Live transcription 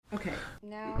Okay,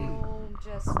 now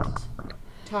just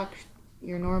talk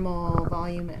your normal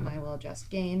volume and I will adjust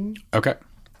gain. Okay.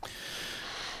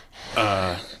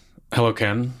 Hello,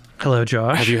 Ken. Hello,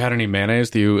 Josh. Have you had any mayonnaise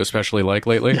that you especially like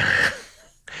lately?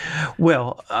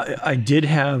 Well, I did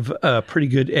have a pretty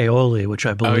good aioli, which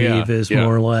I believe is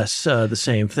more or less the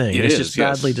same thing. It's just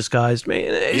badly disguised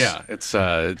mayonnaise. Yeah, it's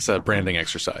a branding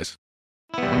exercise.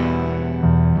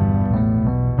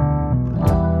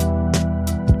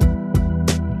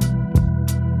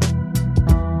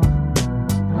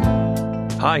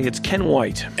 Hi, it's Ken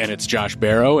White. And it's Josh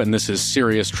Barrow, and this is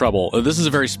Serious Trouble. This is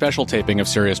a very special taping of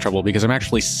Serious Trouble because I'm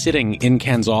actually sitting in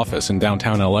Ken's office in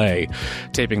downtown L.A.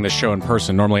 taping this show in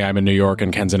person. Normally I'm in New York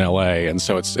and Ken's in L.A., and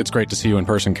so it's great to see you in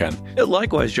person, Ken.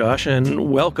 Likewise, Josh,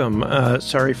 and welcome.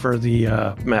 Sorry for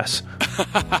the mess.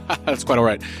 That's quite all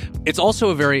right. It's also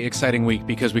a very exciting week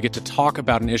because we get to talk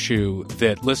about an issue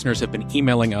that listeners have been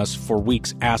emailing us for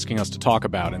weeks asking us to talk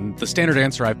about. And the standard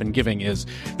answer I've been giving is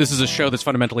this is a show that's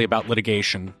fundamentally about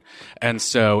litigation. And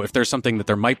so if there's something that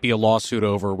there might be a lawsuit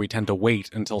over, we tend to wait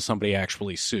until somebody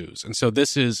actually sues. And so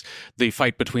this is the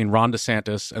fight between Ron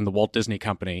DeSantis and the Walt Disney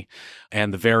Company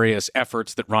and the various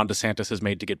efforts that Ron DeSantis has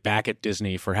made to get back at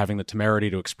Disney for having the temerity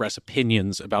to express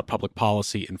opinions about public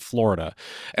policy in Florida.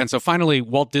 And so finally,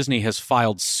 Walt Disney has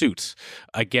filed suit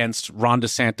against Ron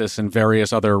DeSantis and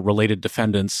various other related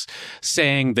defendants,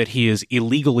 saying that he is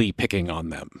illegally picking on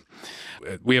them.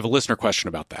 We have a listener question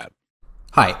about that.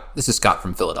 Hi, this is Scott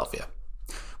from Philadelphia.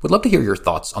 Would love to hear your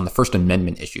thoughts on the First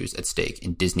Amendment issues at stake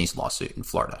in Disney's lawsuit in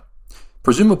Florida.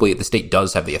 Presumably, the state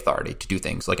does have the authority to do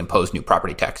things like impose new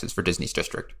property taxes for Disney's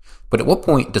district. But at what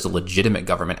point does a legitimate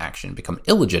government action become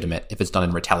illegitimate if it's done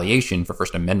in retaliation for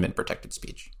First Amendment protected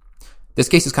speech? This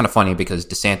case is kind of funny because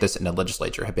DeSantis and the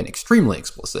legislature have been extremely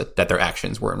explicit that their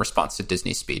actions were in response to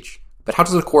Disney's speech. But how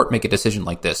does a court make a decision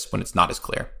like this when it's not as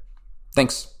clear?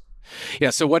 Thanks. Yeah,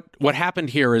 so what happened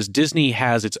here is Disney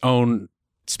has its own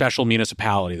special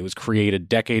municipality that was created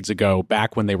decades ago,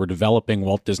 back when they were developing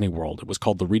Walt Disney World. It was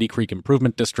called the Reedy Creek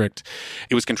Improvement District.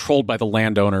 It was controlled by the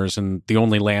landowners, and the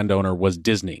only landowner was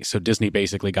Disney. So Disney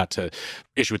basically got to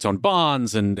issue its own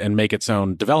bonds and make its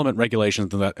own development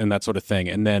regulations and that sort of thing.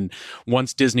 And then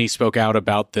once Disney spoke out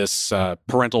about this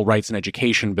parental rights and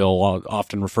education bill,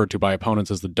 often referred to by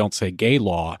opponents as the Don't Say Gay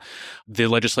law, the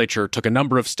legislature took a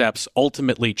number of steps,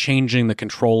 ultimately changing the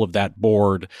control of that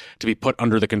board to be put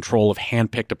under the control of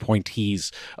handpicked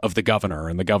appointees of the governor.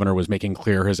 And the governor was making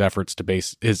clear his efforts to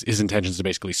his intentions to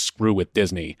basically screw with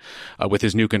Disney with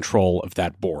his new control of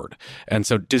that board. And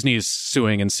so Disney is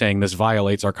suing and saying this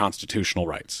violates our constitutional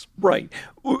rights. Right.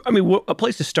 I mean, a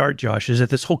place to start, Josh, is that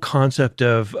this whole concept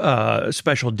of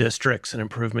special districts and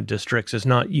improvement districts is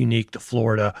not unique to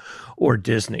Florida or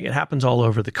Disney. It happens all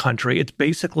over the country. It's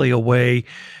basically a way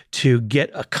to get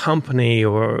a company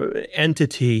or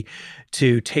entity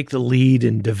to take the lead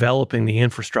in developing the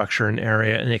infrastructure in an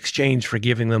area in exchange for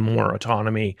giving them more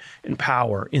autonomy and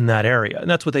power in that area. And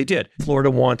that's what they did. Florida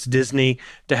wants Disney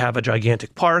to have a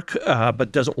gigantic park,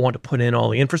 but doesn't want to put in all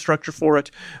the infrastructure for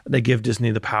it. They give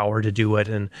Disney the power to do it,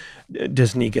 and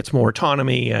Disney gets more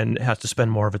autonomy and has to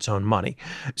spend more of its own money.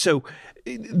 So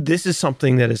this is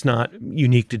something that is not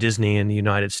unique to Disney in the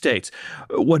United States.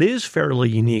 What is fairly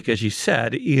unique, as you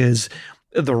said, is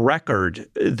the record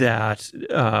that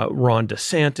Ron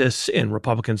DeSantis and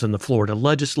Republicans in the Florida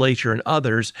legislature and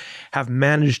others have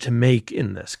managed to make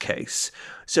in this case.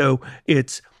 So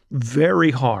it's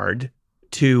very hard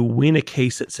to win a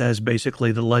case that says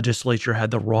basically the legislature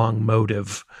had the wrong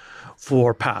motive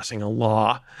for passing a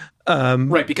law.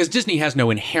 Right, because Disney has no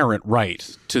inherent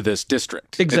right to this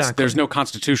district. Exactly. There's no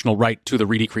constitutional right to the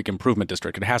Reedy Creek Improvement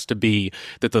District. It has to be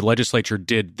that the legislature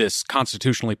did this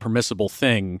constitutionally permissible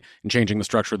thing in changing the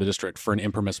structure of the district for an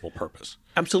impermissible purpose.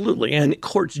 Absolutely. And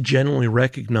courts generally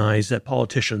recognize that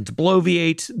politicians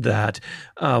bloviate, that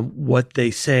what they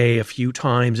say a few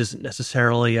times isn't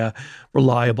necessarily a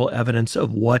reliable evidence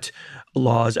of what a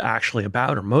law is actually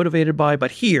about or motivated by.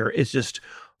 But here it's just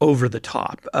over the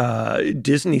top.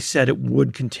 Disney said it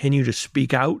would continue to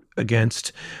speak out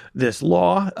against this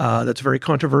law that's very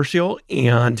controversial,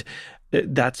 and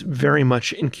that's very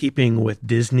much in keeping with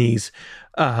Disney's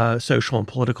social and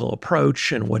political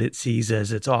approach and what it sees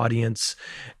as its audience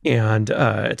and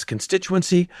its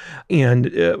constituency. And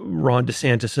Ron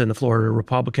DeSantis and the Florida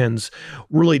Republicans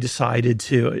really decided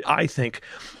to, I think,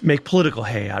 make political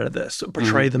hay out of this,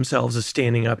 portray themselves as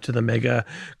standing up to the mega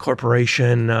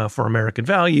corporation for American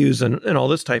values and all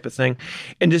this type of thing,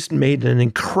 and just made an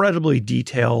incredibly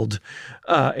detailed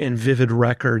and vivid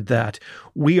record that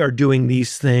we are doing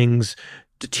these things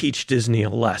to teach Disney a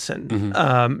lesson.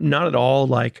 Not at all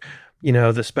like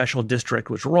the special district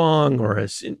was wrong or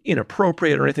is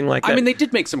inappropriate or anything like that. I mean, they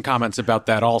did make some comments about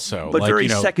that also. But very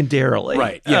secondarily.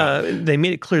 Right, yeah. They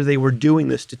made it clear they were doing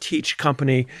this to teach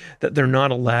company that they're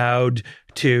not allowed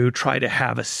to try to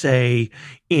have a say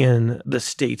in the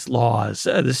state's laws,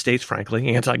 the state's,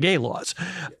 frankly, anti-gay laws.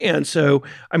 And so,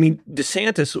 I mean,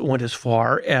 DeSantis went as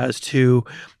far as to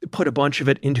put a bunch of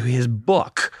it into his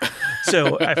book.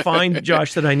 So I find,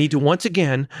 Josh, that I need to once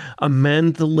again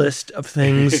amend the list of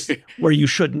things where you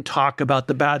shouldn't talk about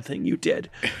the bad thing you did.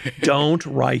 Don't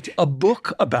write a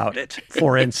book about it,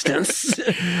 for instance.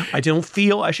 I don't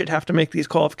feel I should have to make these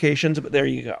qualifications, but there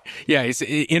you go. Yeah,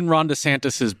 in Ron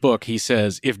DeSantis's book, he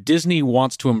says, if Disney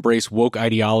wants to embrace woke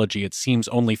ideology, it seems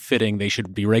only fitting they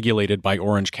should be regulated by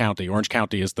Orange County. Orange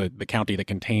County is the county that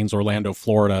contains Orlando,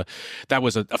 Florida. That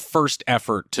was a first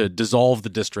effort to dissolve the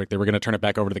district. They were going to turn it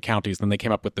back over to the counties. Then they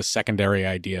came up with the secondary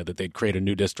idea that they'd create a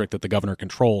new district that the governor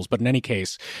controls. But in any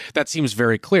case, that seems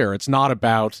very clear. It's not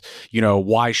about,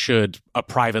 why should a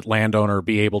private landowner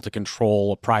be able to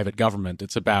control a private government?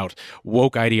 It's about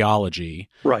woke ideology.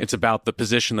 Right. It's about the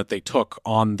position that they took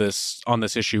on this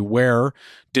issue, where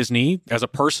Disney, as a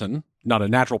person, not a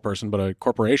natural person, but a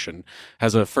corporation,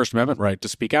 has a First Amendment right to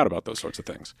speak out about those sorts of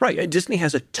things. Right. And Disney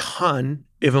has a ton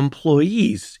of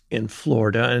employees in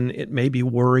Florida, and it may be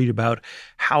worried about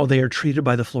how they are treated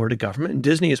by the Florida government. And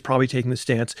Disney is probably taking the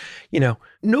stance,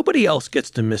 nobody else gets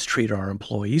to mistreat our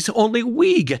employees. Only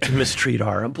we get to mistreat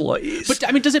our employees. But,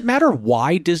 I mean, does it matter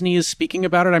why Disney is speaking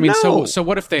about it? I mean, No. so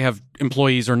what if they have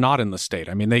employees or not in the state?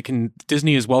 I mean,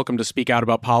 Disney is welcome to speak out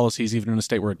about policies even in a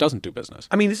state where it doesn't do business.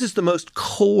 I mean, this is the most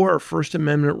core First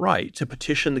Amendment right, to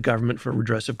petition the government for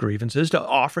redress of grievances, to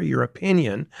offer your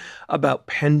opinion about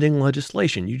pending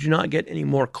legislation. You do not get any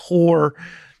more core,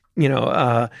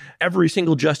 every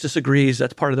single justice agrees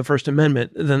that's part of the First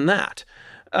Amendment than that.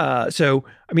 So,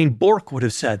 I mean, Bork would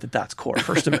have said that that's core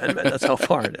First Amendment. That's how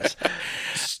far it is.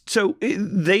 So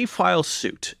they file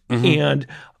suit, and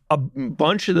a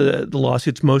bunch of the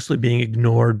lawsuits mostly being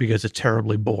ignored because it's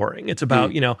terribly boring. It's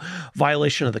about,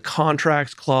 violation of the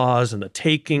contracts clause and the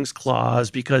takings clause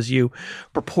because you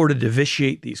purported to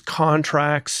vitiate these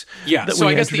contracts. Yeah, that so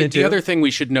we I guess entered into. the other thing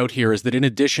we should note here is that in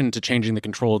addition to changing the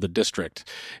control of the district,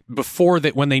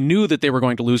 when they knew that they were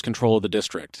going to lose control of the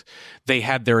district, they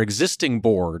had their existing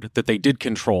board that they did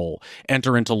control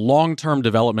enter into long-term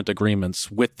development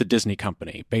agreements with the Disney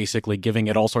company, basically giving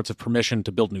it all sorts of permission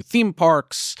to build new theme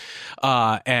parks,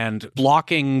 and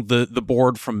blocking the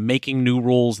board from making new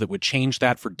rules that would change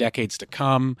that for decades to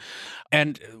come.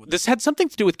 And this had something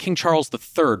to do with King Charles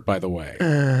III, by the way.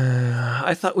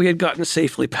 I thought we had gotten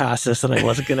safely past this and I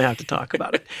wasn't going to have to talk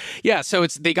about it. Yeah, so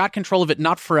they got control of it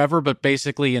not forever, but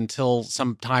basically until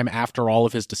some time after all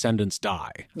of his descendants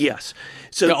die. Yes.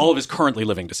 So all of his currently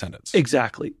living descendants.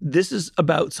 Exactly. This is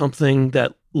about something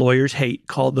that lawyers hate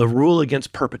called the rule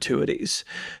against perpetuities.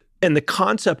 And the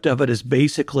concept of it is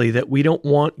basically that we don't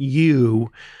want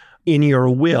you in your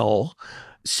will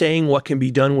saying what can be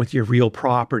done with your real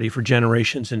property for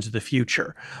generations into the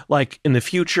future. Like in the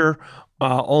future,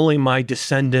 only my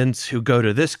descendants who go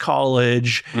to this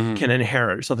college can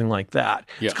inherit, or something like that.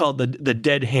 Yeah. It's called the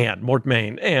dead hand, mort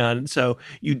main. And so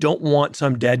you don't want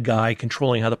some dead guy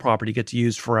controlling how the property gets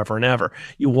used forever and ever.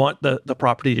 You want the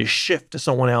property to shift to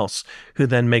someone else who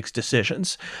then makes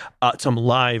decisions, some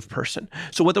live person.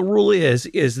 So what the rule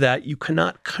is that you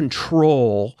cannot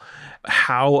control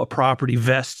how a property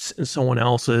vests in someone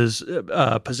else's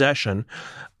possession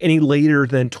any later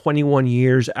than 21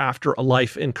 years after a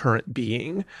life in current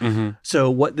being. So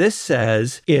what this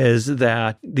says is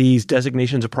that these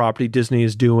designations of property Disney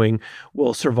is doing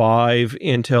will survive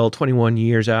until 21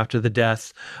 years after the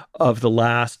death of the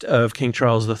last of King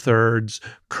Charles III's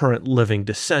current living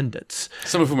descendants.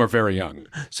 Some of whom are very young.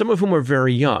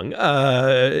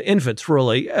 Infants,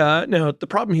 really. Now, the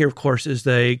problem here, of course, is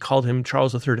they called him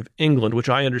Charles III of England, which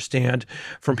I understand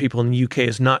from people in the UK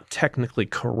is not technically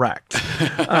correct.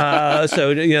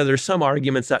 So, there's some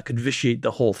arguments that could vitiate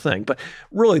the whole thing. But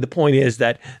really, the point is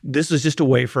that this is just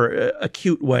a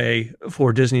cute way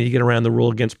for Disney to get around the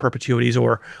rule against perpetuities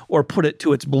or put it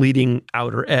to its bleeding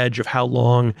outer edge of how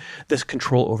long this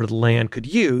control over the land could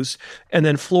use. And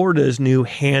then Florida's new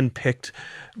hand-picked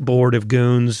board of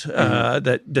goons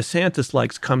that DeSantis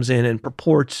likes comes in and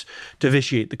purports to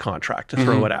vitiate the contract, to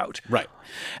throw it out. Right.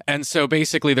 And so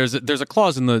basically there's a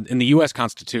clause in the U.S.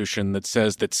 Constitution that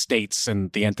says that states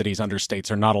and the entities under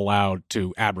states are not allowed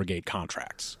to abrogate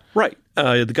contracts. Right.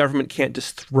 The government can't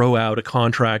just throw out a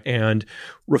contract and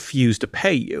refuse to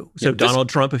pay you. So Donald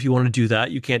Trump, if you want to do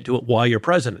that, you can't do it while you're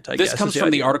president, I guess. This comes from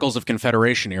the Articles of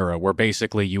Confederation era, where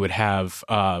basically you would have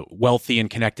wealthy and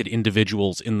connected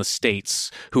individuals in the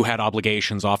states who had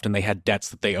obligations. Often they had debts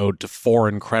that they owed to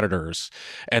foreign creditors,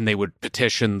 and they would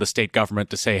petition the state government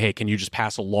to say, hey, can you just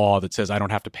pass a law that says I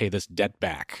don't have to pay this debt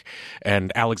back?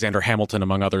 And Alexander Hamilton,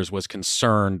 among others, was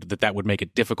concerned that that would make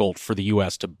it difficult for the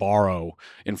U.S. to borrow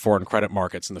in foreign credit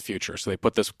markets in the future. So they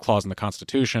put this clause in the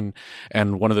Constitution,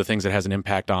 and one of the things it has an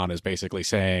impact on is basically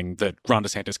saying that Ron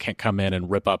DeSantis can't come in and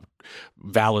rip up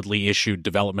validly issued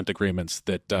development agreements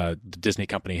that the Disney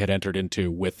company had entered into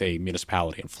with a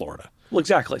municipality in Florida. Well,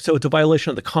 exactly. So it's a violation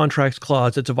of the contracts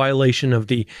clause. It's a violation of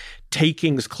the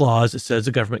takings clause that says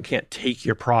the government can't take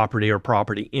your property or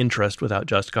property interest without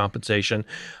just compensation.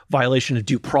 Violation of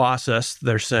due process,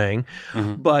 they're saying.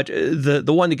 Mm-hmm. But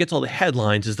the one that gets all the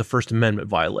headlines is the First Amendment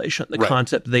violation. The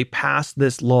concept they passed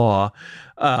this law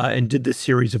and did this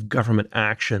series of government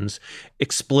actions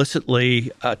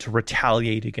explicitly to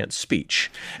retaliate against speech.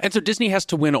 And so Disney has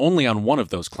to win only on one of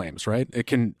those claims, right? It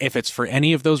can, if it's for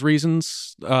any of those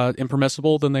reasons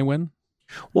impermissible, then they win?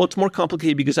 Well, it's more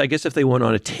complicated because I guess if they went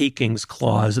on a takings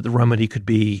clause, the remedy could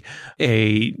be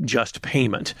a just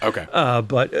payment. Okay.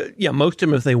 But most of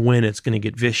them, if they win, it's going to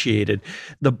get vitiated.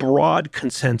 The broad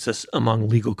consensus among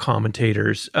legal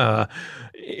commentators,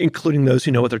 including those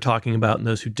who know what they're talking about and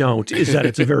those who don't, is that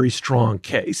it's a very strong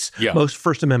case. Yeah. Most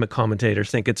First Amendment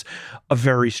commentators think it's a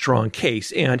very strong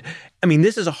case. And I mean,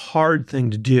 this is a hard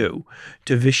thing to do,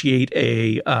 to vitiate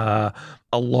a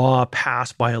law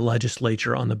passed by a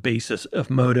legislature on the basis of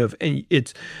motive. And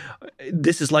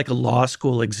this is like a law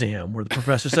school exam where the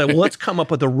professor said, well, let's come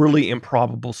up with a really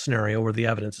improbable scenario where the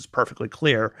evidence is perfectly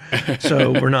clear.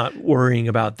 So we're not worrying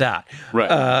about that.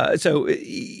 Right. So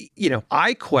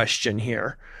I question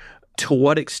here to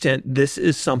what extent this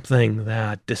is something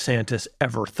that DeSantis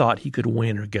ever thought he could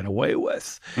win or get away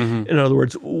with. Mm-hmm. In other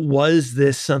words, was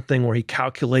this something where he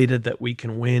calculated that we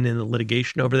can win in the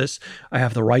litigation over this? I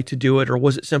have the right to do it. Or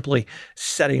was it simply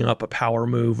setting up a power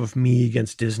move of me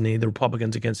against Disney, the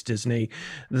Republicans against Disney,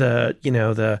 the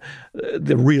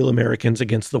real Americans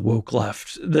against the woke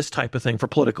left, this type of thing for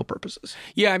political purposes?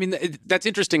 Yeah, I mean, that's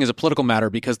interesting as a political matter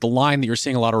because the line that you're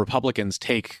seeing a lot of Republicans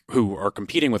take who are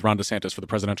competing with Ron DeSantis for the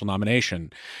presidential nomination,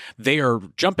 they are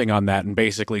jumping on that and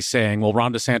basically saying, well,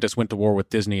 Ron DeSantis went to war with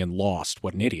Disney and lost.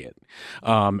 What an idiot.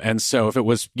 And so if it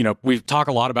was, we talk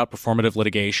a lot about performative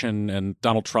litigation, and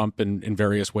Donald Trump in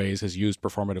various ways has used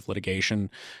performative litigation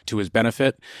to his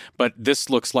benefit. But this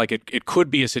looks like it could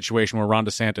be a situation where Ron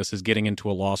DeSantis is getting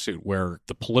into a lawsuit where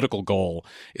the political goal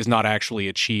is not actually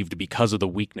achieved because of the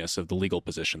weakness of the legal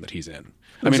position that he's in.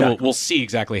 Exactly. I mean, we'll see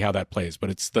exactly how that plays, but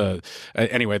it's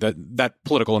anyway, that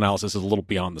political analysis is a little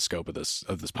beyond the scope of this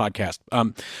podcast.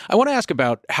 I want to ask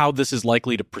about how this is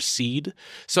likely to proceed.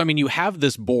 So, I mean, you have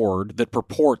this board that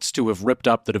purports to have ripped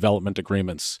up the development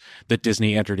agreements that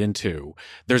Disney entered into.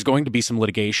 There's going to be some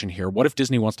litigation here. What if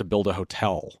Disney wants to build a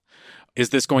hotel?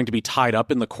 Is this going to be tied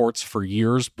up in the courts for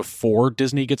years before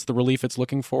Disney gets the relief it's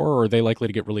looking for, or are they likely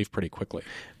to get relief pretty quickly?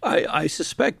 I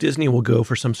suspect Disney will go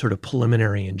for some sort of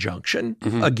preliminary injunction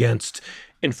against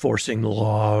enforcing the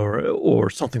law or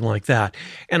something like that.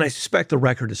 And I suspect the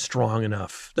record is strong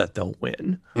enough that they'll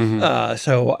win.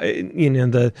 So,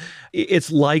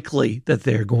 it's likely that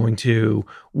they're going to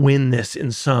win this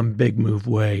in some big move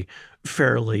way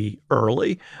fairly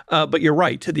early. But you're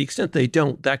right. To the extent they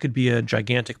don't, that could be a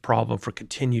gigantic problem for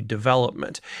continued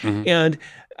development. And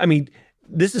I mean,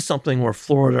 this is something where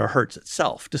Florida hurts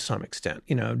itself to some extent.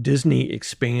 Disney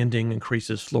expanding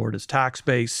increases Florida's tax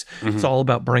base. It's all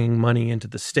about bringing money into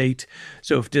the state.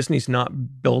 So if Disney's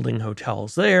not building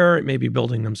hotels there, it may be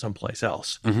building them someplace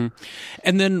else.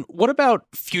 And then what about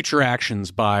future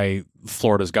actions by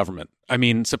Florida's government? I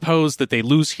mean, suppose that they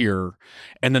lose here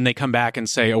and then they come back and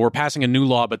say, oh, we're passing a new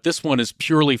law, but this one is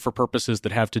purely for purposes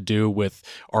that have to do with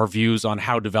our views on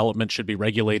how development should be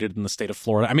regulated in the state of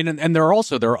Florida. I mean, and there are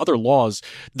other laws.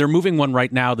 They're moving one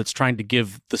right now that's trying to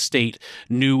give the state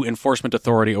new enforcement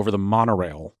authority over the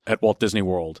monorail at Walt Disney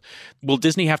World. Will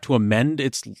Disney have to amend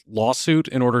its lawsuit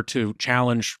in order to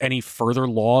challenge any further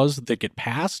laws that get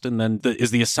passed? And then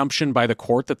is the assumption by the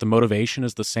court that the motivation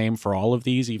is the same for all of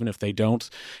these, even if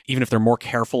they're more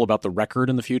careful about the record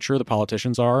in the future, the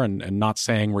politicians are, and not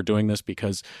saying we're doing this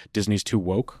because Disney's too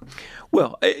woke?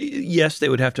 Well, yes, they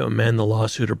would have to amend the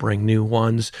lawsuit or bring new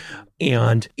ones.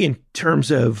 And in terms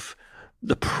of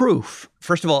the proof,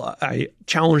 first of all, I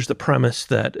challenge the premise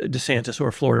that DeSantis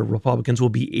or Florida Republicans will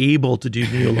be able to do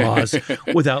new laws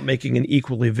without making an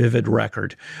equally vivid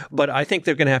record. But I think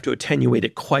they're going to have to attenuate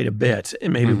it quite a bit,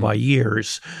 and maybe by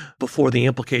years, before the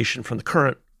implication from the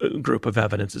current group of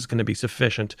evidence is going to be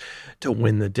sufficient to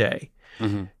win the day.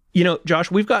 You know, Josh,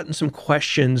 we've gotten some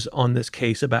questions on this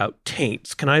case about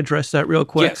taints. Can I address that real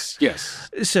quick? Yes.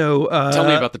 So tell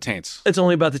me about the taints. It's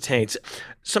only about the taints.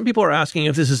 Some people are asking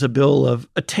if this is a bill of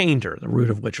attainder, the root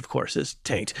of which, of course, is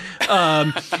taint.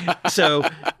 So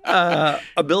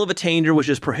a bill of attainder, which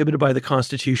is prohibited by the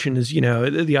Constitution, is, you know,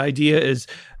 the idea is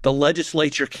the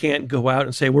legislature can't go out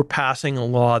and say, we're passing a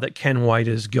law that Ken White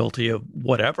is guilty of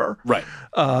whatever. Right.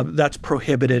 That's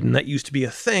prohibited, and that used to be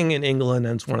a thing in England,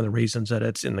 and it's one of the reasons that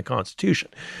it's in the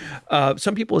Constitution.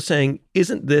 Some people are saying,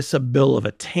 isn't this a bill of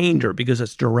attainder because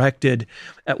it's directed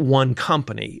at one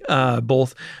company,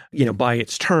 both, you know, by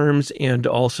its terms and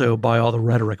also by all the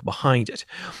rhetoric behind it?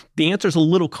 The answer is a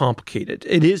little complicated.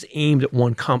 It is aimed at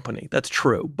one company. That's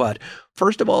true. But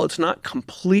first of all, it's not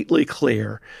completely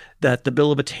clear that the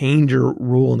bill of attainder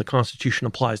rule in the Constitution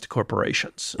applies to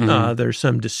corporations. There's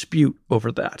some dispute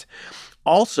over that.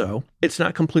 Also, it's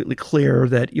not completely clear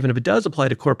that even if it does apply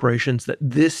to corporations, that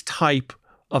this type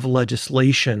of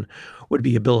legislation would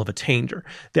be a bill of attainder.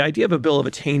 The idea of a bill of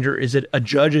attainder is it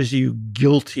adjudges you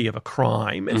guilty of a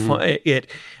crime.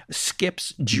 It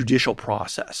skips judicial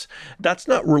process. That's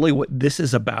not really what this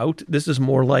is about. This is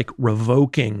more like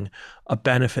revoking a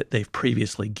benefit they've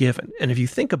previously given. And if you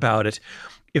think about it,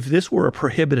 if this were a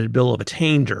prohibited bill of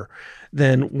attainder,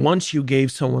 then once you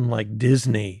gave someone like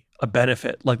Disney a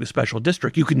benefit like the special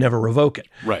district, you could never revoke it.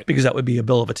 Right. Because that would be a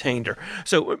bill of attainder.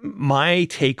 So my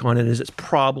take on it is it's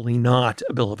probably not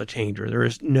a bill of attainder. There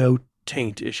is no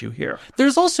taint issue here.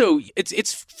 There's also,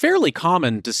 it's fairly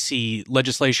common to see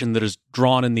legislation that is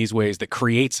drawn in these ways that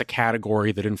creates a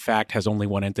category that in fact has only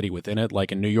one entity within it.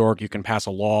 Like in New York, you can pass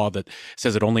a law that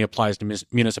says it only applies to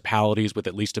municipalities with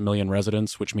at least 1 million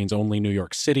residents, which means only New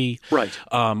York City. Right.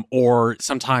 Or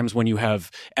sometimes when you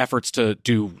have efforts to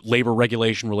do labor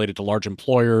regulation related to large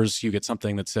employers, you get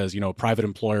something that says, you know, a private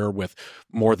employer with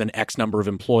more than X number of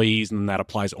employees, and that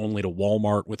applies only to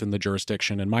Walmart within the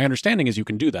jurisdiction. And my understanding is you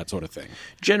can do that sort of thing.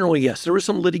 Generally, yes. There was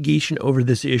some litigation over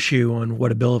this issue on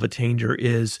what a bill of attainder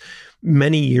is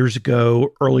many years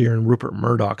ago, earlier in Rupert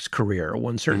Murdoch's career,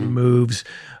 when certain moves,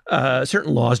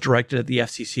 certain laws directed at the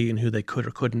FCC and who they could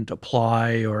or couldn't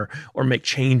apply or make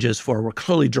changes for were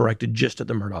clearly directed just at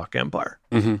the Murdoch empire.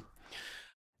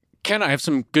 Ken, I have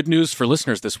some good news for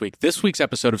listeners this week. This week's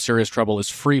episode of Serious Trouble is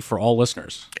free for all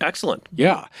listeners. Excellent.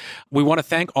 Yeah. We want to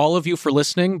thank all of you for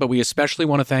listening, but we especially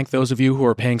want to thank those of you who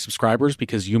are paying subscribers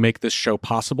because you make this show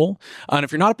possible. And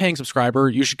if you're not a paying subscriber,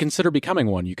 you should consider becoming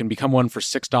one. You can become one for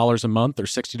 $6 a month or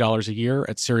 $60 a year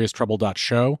at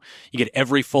serioustrouble.show. You get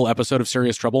every full episode of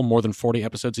Serious Trouble, more than 40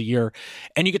 episodes a year.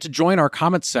 And you get to join our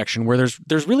comments section where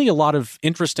there's really a lot of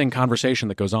interesting conversation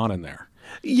that goes on in there.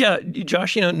 Yeah,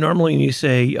 Josh, you know, normally when you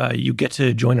say you get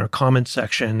to join our comments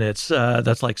section, it's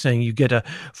that's like saying you get a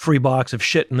free box of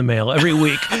shit in the mail every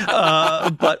week.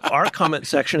 But our comment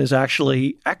section is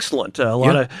actually excellent. A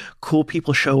lot of cool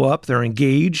people show up. They're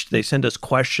engaged. They send us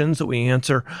questions that we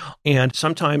answer. And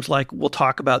sometimes, like, we'll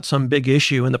talk about some big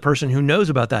issue and the person who knows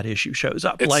about that issue shows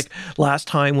up. Like last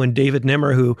time when David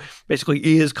Nimmer, who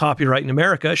basically is Copyright in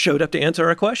America, showed up to answer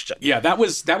a question. Yeah, that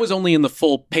was only in the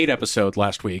full paid episode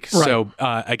last week. Right. So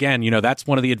again, you know, that's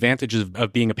one of the advantages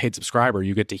of being a paid subscriber.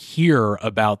 You get to hear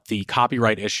about the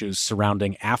copyright issues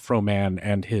surrounding Afro Man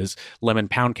and his Lemon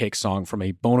Pound Cake song from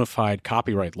a bona fide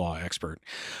copyright law expert.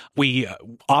 We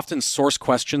often source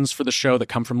questions for the show that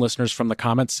come from listeners from the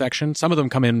comments section. Some of them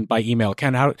come in by email.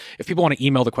 Ken, if people want to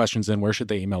email the questions in, where should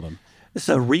they email them? It's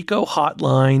a RICO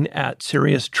hotline at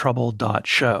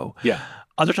serioustrouble.show. Yeah.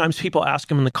 Other times people ask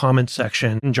them in the comments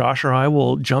section, and Josh or I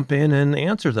will jump in and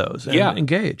answer those and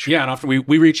engage. Yeah, and often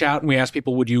we reach out and we ask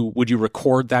people, would you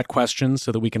record that question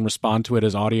so that we can respond to it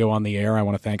as audio on the air? I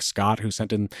want to thank Scott, who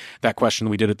sent in that question that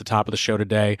we did at the top of the show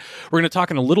today. We're going to talk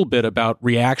in a little bit about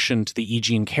reaction to the E.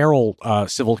 Jean Carroll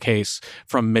civil case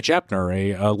from Mitch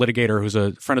Epner, a litigator who's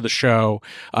a friend of the show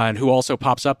and who also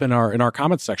pops up in our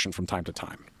comments section from time to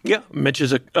time. Yeah, Mitch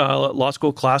is a law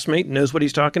school classmate, knows what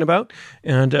he's talking about,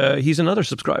 and he's another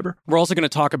subscriber. We're also going to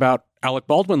talk about Alec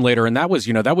Baldwin later, and that was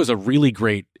a really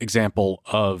great example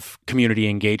of community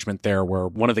engagement there, where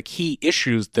one of the key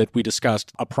issues that we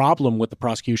discussed, a problem with the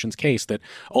prosecution's case that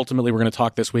ultimately we're going to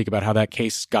talk this week about how that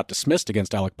case got dismissed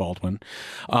against Alec Baldwin.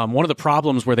 One of the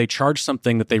problems where they charged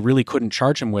something that they really couldn't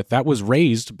charge him with, that was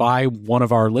raised by one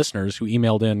of our listeners who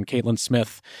emailed in, Caitlin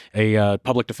Smith, a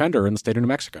public defender in the state of New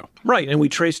Mexico. Right, and we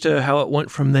traced how it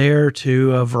went from there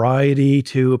to Variety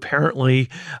to apparently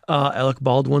Alec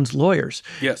Baldwin's lawyers.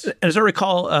 Yes. As I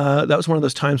recall, that was one of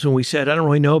those times when we said, I don't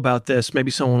really know about this. Maybe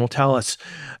someone will tell us.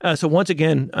 So once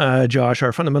again, Josh,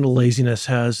 our fundamental laziness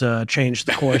has changed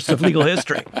the course of legal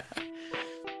history.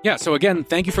 Yeah, so again,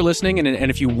 thank you for listening.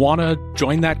 And if you want to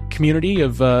join that community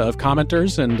of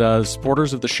commenters and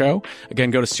supporters of the show, again,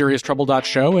 go to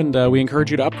serioustrouble.show, and we encourage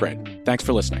you to upgrade. Thanks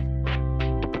for listening.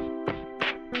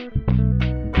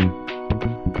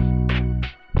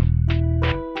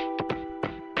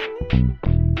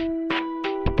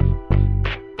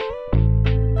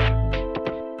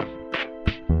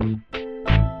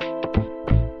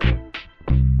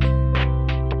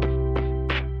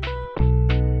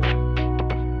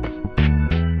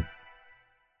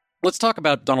 Let's talk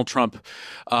about Donald Trump,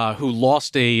 who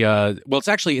lost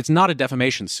it's not a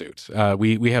defamation suit.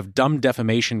 We have dumb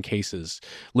defamation cases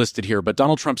listed here, but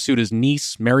Donald Trump sued his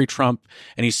niece, Mary Trump,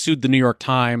 and he sued the New York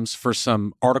Times for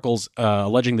some articles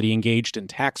alleging that he engaged in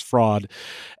tax fraud.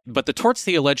 But the torts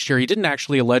he alleged here, he didn't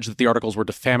actually allege that the articles were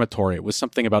defamatory. It was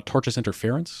something about tortious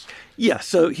interference. Yeah,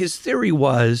 so his theory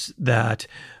was that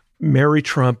Mary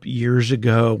Trump years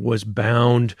ago was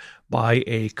bound by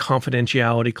a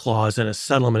confidentiality clause in a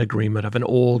settlement agreement of an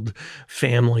old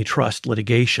family trust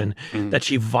litigation, that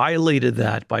she violated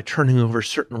that by turning over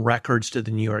certain records to the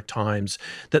New York Times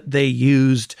that they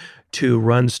used to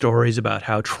run stories about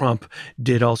how Trump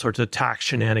did all sorts of tax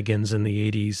shenanigans in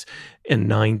the 80s and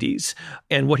 90s.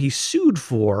 And what he sued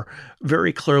for,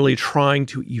 very clearly trying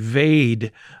to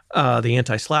evade the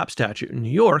anti-SLAPP statute in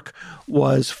New York,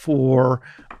 was for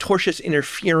tortious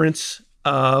interference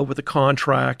with a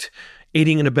contract,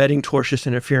 aiding and abetting tortious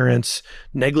interference,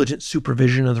 negligent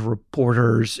supervision of the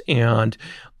reporters, and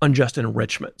unjust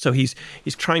enrichment. So he's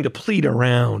trying to plead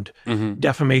around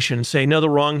defamation and say, no, the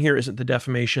wrong here isn't the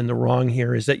defamation. The wrong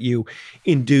here is that you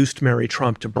induced Mary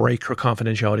Trump to break her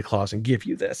confidentiality clause and give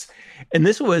you this. And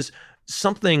this was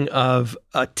something of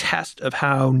a test of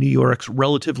how New York's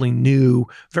relatively new,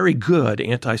 very good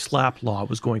anti-SLAPP law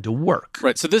was going to work.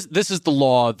 Right. So this is the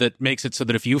law that makes it so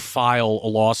that if you file a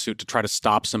lawsuit to try to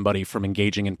stop somebody from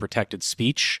engaging in protected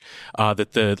speech,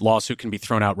 that the lawsuit can be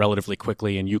thrown out relatively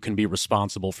quickly and you can be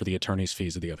responsible for the attorney's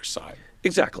fees of the other side.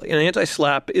 Exactly. And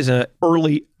anti-SLAPP is an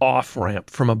early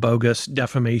off-ramp from a bogus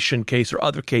defamation case or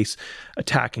other case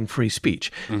attacking free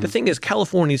speech. The thing is,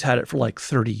 California's had it for like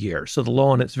 30 years, so the law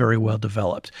on it's very well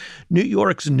developed. New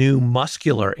York's new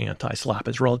muscular anti-SLAPP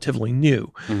is relatively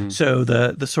new. So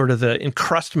the sort of the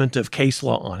encrustment of case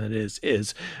law on it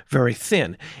is very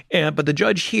thin. But the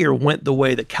judge here went the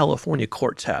way that California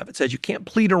courts have. It says you can't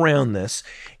plead around this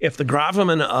if the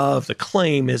gravamen of the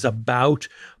claim is about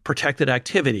protected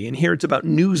activity. And here it's about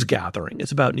news gathering.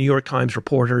 It's about New York Times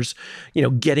reporters,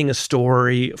 getting a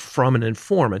story from an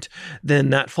informant. Then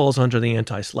that falls under the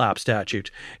anti-SLAPP statute,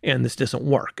 and this doesn't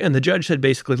work. And the judge said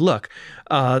basically, look,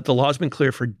 the law's been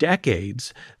clear for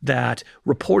decades that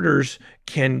reporters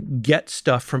can get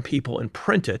stuff from people and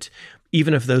print it,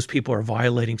 even if those people are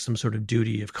violating some sort of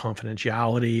duty of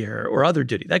confidentiality or other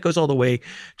duty. That goes all the way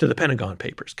to the Pentagon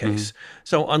Papers case.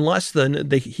 So unless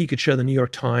he could show the New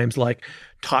York Times,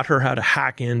 taught her how to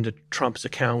hack into Trump's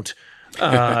account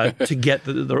to get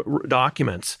the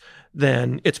documents,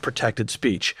 then it's protected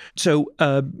speech. So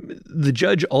the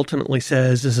judge ultimately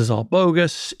says this is all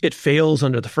bogus. It fails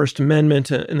under the First Amendment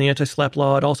in the anti-SLAPP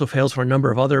law. It also fails for a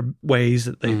number of other ways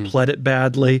that they pled it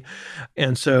badly.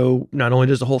 And so not only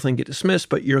does the whole thing get dismissed,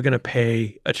 but you're going to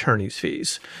pay attorney's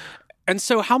fees. And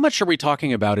so how much are we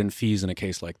talking about in fees in a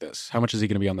case like this? How much is he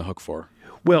going to be on the hook for?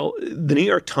 Well, the New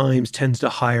York Times tends to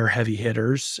hire heavy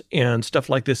hitters, and stuff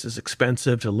like this is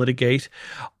expensive to litigate.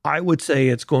 I would say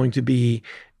it's going to be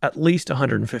at least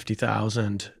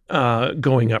 $150,000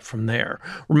 going up from there.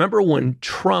 Remember when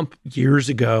Trump years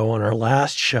ago on our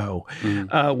last show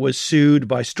was sued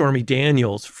by Stormy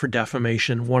Daniels for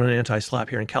defamation, won an anti-SLAPP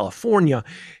here in California.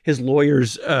 His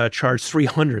lawyers charged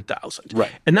 $300,000.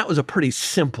 Right. And that was a pretty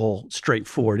simple,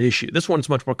 straightforward issue. This one's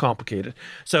much more complicated.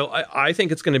 So I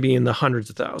think it's going to be in the hundreds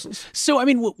of thousands. So, I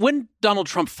mean, when Donald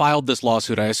Trump filed this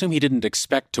lawsuit, I assume he didn't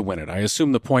expect to win it. I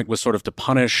assume the point was sort of to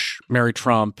punish Mary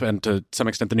Trump and to some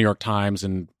extent the New York Times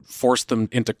and force them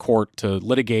into court to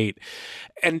litigate.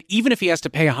 And even if he has to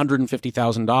pay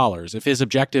 $150,000, if his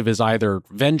objective is either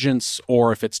vengeance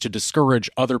or if it's to discourage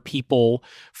other people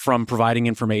from providing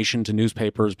information to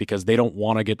newspapers because they don't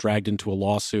want to get dragged into a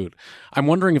lawsuit, I'm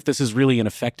wondering if this is really an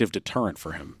effective deterrent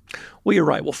for him. Well, you're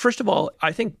right. Well, first of all,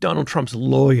 I think Donald Trump's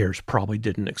lawyers probably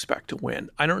didn't expect to win.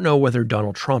 I don't know whether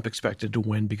Donald Trump expected to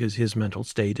win because his mental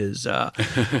state is a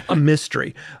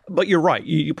mystery. But you're right.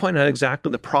 You point out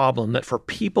exactly the problem that for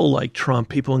people like Trump,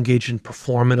 people engaged in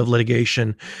performative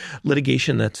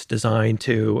litigation that's designed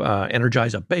to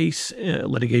energize a base,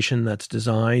 litigation that's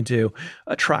designed to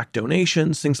attract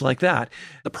donations, things like that.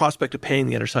 The prospect of paying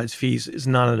the other side's fees is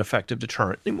not an effective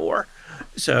deterrent anymore.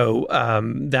 So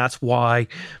that's why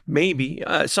maybe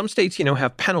some states,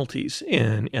 have penalties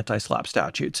in anti-SLAPP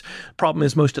statutes. Problem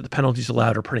is most of the penalties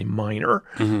allowed are pretty minor.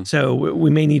 Mm-hmm. So we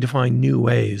may need to find new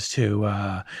ways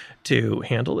to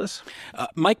handle this.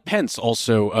 Mike Pence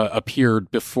also appeared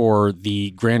before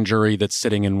the grand jury that's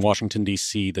sitting in Washington,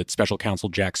 D.C. that special counsel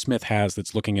Jack Smith has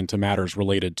that's looking into matters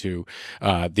related to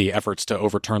the efforts to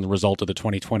overturn the result of the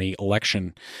 2020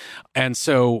 election. And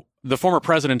so the former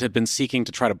president had been seeking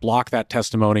to try to block that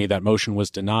testimony. That motion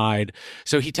was denied.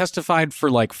 So he testified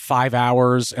for like 5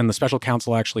 hours, and the special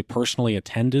counsel actually personally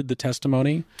attended the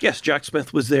testimony. Yes, Jack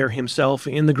Smith was there himself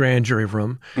in the grand jury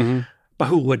room. Mm-hmm. But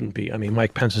who wouldn't be? I mean,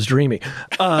 Mike Pence is dreamy.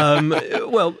 No,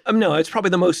 it's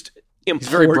probably the most important.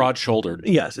 He's very broad-shouldered.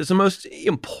 Yes, it's the most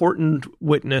important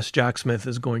witness Jack Smith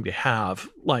is going to have,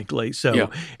 likely.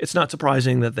 So It's not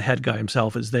surprising that the head guy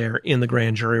himself is there in the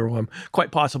grand jury room,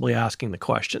 quite possibly asking the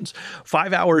questions.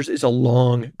 5 hours is a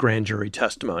long grand jury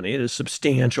testimony. It is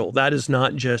substantial. That is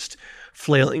not just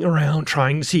flailing around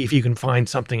trying to see if you can find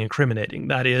something incriminating.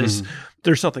 That is,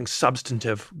 there's something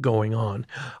substantive going on.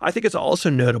 I think it's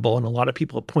also notable, and a lot of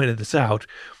people have pointed this out,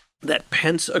 that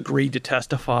Pence agreed to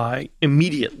testify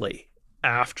immediately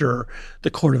after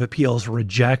the Court of Appeals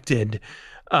rejected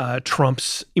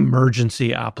Trump's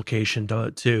emergency application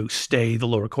to stay the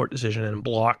lower court decision and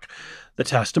block the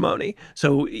testimony.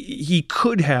 So he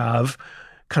could have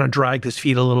kind of dragged his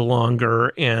feet a little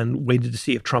longer and waited to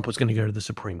see if Trump was going to go to the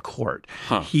Supreme Court.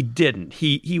 He didn't.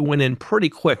 He went in pretty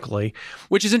quickly.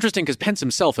 Which is interesting because Pence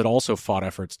himself had also fought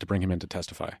efforts to bring him in to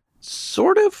testify.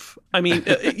 Sort of. I mean,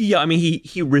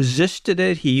 he resisted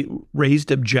it. He raised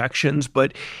objections,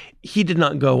 but he did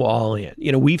not go all in.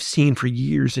 We've seen for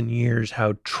years and years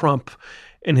how Trump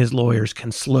and his lawyers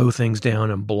can slow things down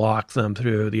and block them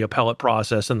through the appellate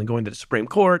process and then going to the Supreme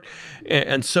Court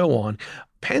and so on.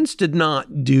 Pence did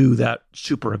not do that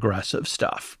super aggressive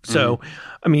stuff. So,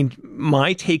 I mean,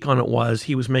 my take on it was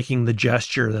he was making the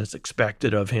gesture that's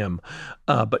expected of him,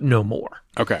 but no more.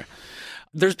 Okay.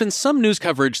 There's been some news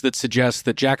coverage that suggests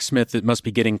that Jack Smith it must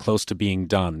be getting close to being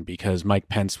done because Mike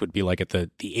Pence would be like at the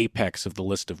apex of the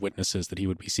list of witnesses that he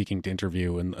would be seeking to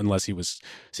interview unless he was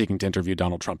seeking to interview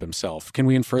Donald Trump himself. Can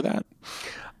we infer that?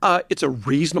 It's a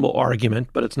reasonable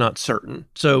argument, but it's not certain.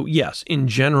 So yes, in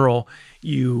general,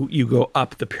 you go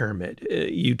up the pyramid.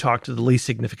 You talk to the least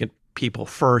significant people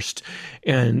first.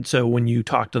 And so when you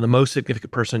talk to the most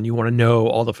significant person, you want to know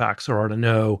all the facts there are to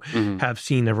know, have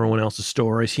seen everyone else's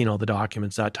story, seen all the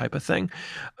documents, that type of thing.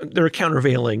 There are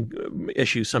countervailing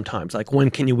issues sometimes, like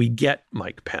when can we get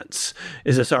Mike Pence?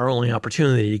 Is this our only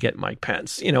opportunity to get Mike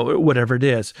Pence? Whatever it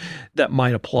is that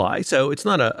might apply. So it's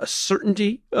not a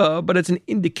certainty, but it's an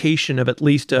indication of at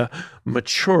least a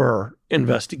mature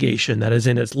investigation that is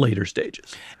in its later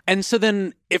stages. And so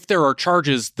then if there are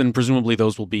charges, then presumably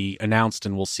those will be announced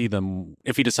and we'll see them.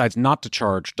 If he decides not to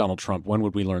charge Donald Trump, when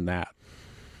would we learn that?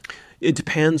 It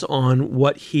depends on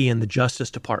what he and the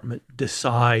Justice Department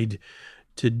decide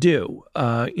to do.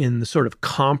 In the sort of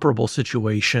comparable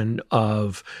situation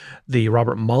of the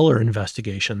Robert Mueller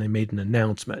investigation, they made an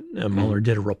announcement. Mueller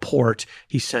did a report.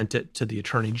 He sent it to the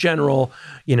Attorney General.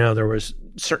 There was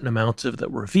certain amounts of that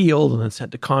were revealed and then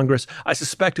sent to Congress. I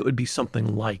suspect it would be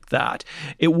something like that.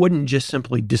 It wouldn't just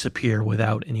simply disappear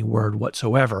without any word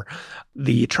whatsoever.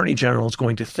 The Attorney General is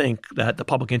going to think that the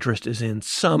public interest is in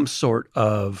some sort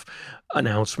of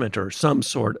announcement or some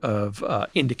sort of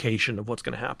indication of what's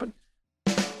going to happen.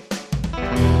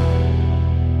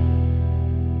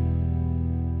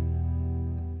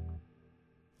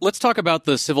 Let's talk about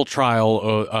the civil trial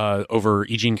over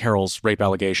E. Jean Carroll's rape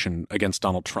allegation against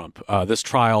Donald Trump. This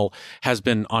trial has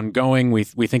been ongoing. We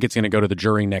think it's going to go to the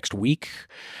jury next week.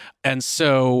 And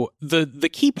so the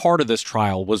key part of this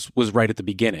trial was right at the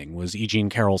beginning, was E.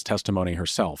 Jean Carroll's testimony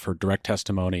herself, her direct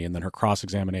testimony, and then her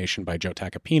cross-examination by Joe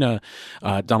Tacopina,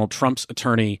 Donald Trump's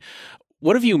attorney.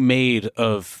 What have you made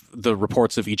of the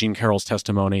reports of E. Jean Carroll's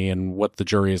testimony and what the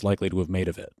jury is likely to have made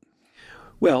of it?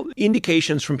 Well,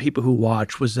 indications from people who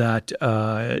watched was that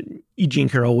E. Jean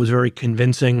Carroll was very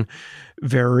convincing,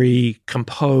 very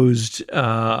composed,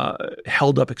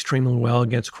 held up extremely well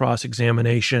against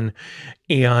cross-examination,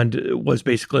 and was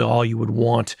basically all you would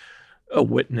want a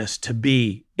witness to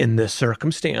be in this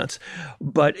circumstance.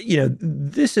 But,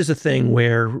 this is a thing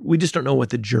where we just don't know what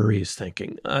the jury is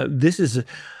thinking. This is a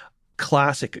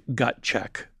classic gut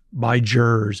check by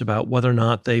jurors about whether or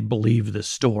not they believe this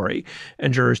story.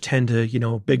 And jurors tend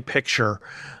to, big picture,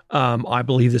 I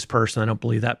believe this person, I don't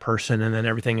believe that person, and then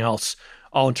everything else,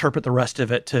 I'll interpret the rest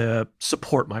of it to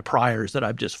support my priors that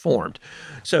I've just formed.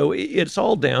 So it's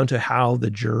all down to how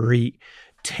the jury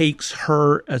takes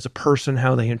her as a person,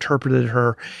 how they interpreted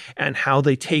her, and how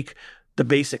they take the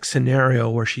basic scenario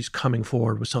where she's coming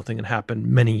forward with something that happened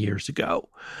many years ago.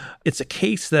 It's a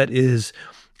case that is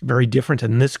very different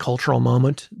in this cultural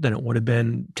moment than it would have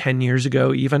been 10 years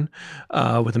ago, even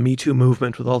with the Me Too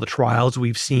movement, with all the trials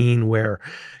we've seen where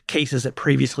cases that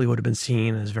previously would have been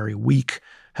seen as very weak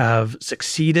have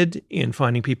succeeded in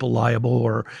finding people liable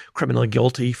or criminally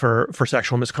guilty for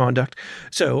sexual misconduct.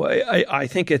 So I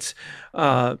think it's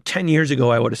 10 years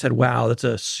ago, I would have said, wow, that's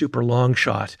a super long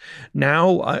shot.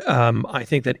 Now, I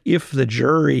think that if the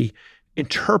jury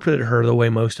interpreted her the way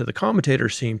most of the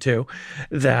commentators seem to,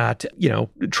 that,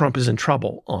 Trump is in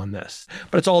trouble on this.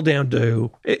 But it's all down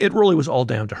to, it really was all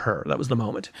down to her. That was the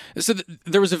moment. So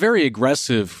there was a very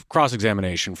aggressive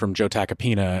cross-examination from Joe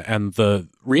Tacopina, and the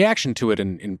reaction to it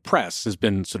in press has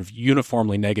been sort of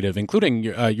uniformly negative, including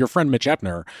your friend Mitch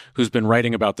Epner, who's been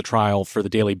writing about the trial for the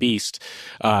Daily Beast.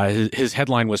 His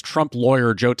headline was, "Trump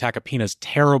lawyer Joe Tacopina's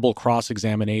terrible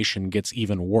cross-examination gets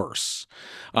even worse."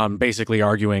 Basically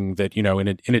arguing that,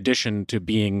 in addition to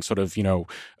being sort of,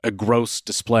 a gross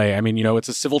display, it's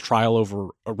a civil trial over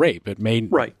a rape. It may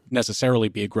necessarily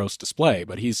be a gross display,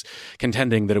 but he's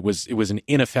contending that it was an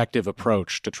ineffective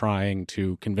approach to trying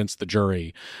to convince the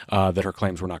jury that her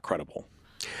claims were not credible.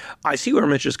 I see where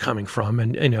Mitch is coming from.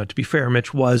 And, to be fair,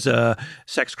 Mitch was a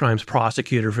sex crimes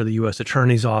prosecutor for the U.S.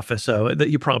 Attorney's Office, so that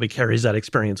he probably carries that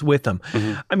experience with him.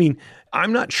 Mm-hmm.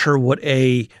 I'm not sure what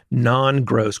a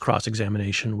non-gross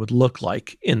cross-examination would look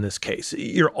like in this case.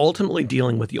 You're ultimately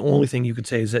dealing with the only thing you can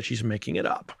say is that she's making it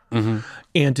up. Mm-hmm.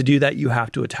 And to do that, you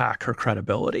have to attack her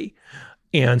credibility.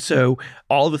 And so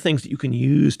all the things that you can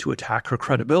use to attack her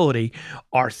credibility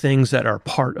are things that are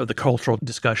part of the cultural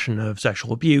discussion of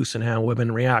sexual abuse and how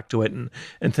women react to it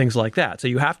and things like that. So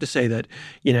you have to say that,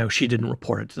 she didn't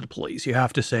report it to the police. You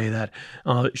have to say that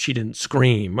she didn't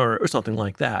scream or something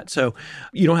like that. So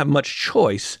you don't have much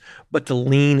choice but to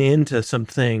lean into some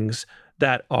things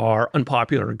that are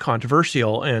unpopular and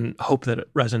controversial and hope that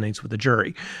it resonates with the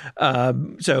jury.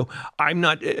 So I'm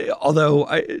not, although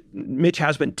Mitch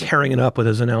has been tearing it up with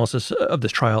his analysis of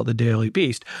this trial at the Daily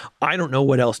Beast, I don't know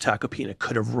what else Tacopina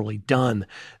could have really done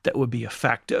that would be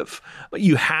effective. But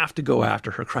you have to go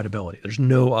after her credibility. There's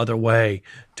no other way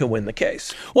to win the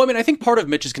case. Well, I think part of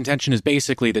Mitch's contention is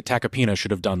basically that Tacopina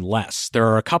should have done less. There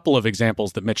are a couple of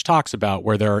examples that Mitch talks about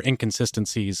where there are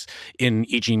inconsistencies in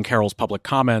E. Jean Carroll's public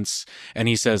comments, and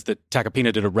he says that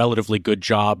Tacopina did a relatively good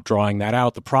job drawing that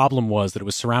out. The problem was that it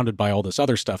was surrounded by all this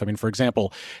other stuff. For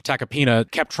example, Tacopina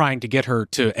kept trying to get her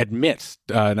to admit,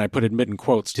 and I put admit in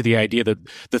quotes, to the idea that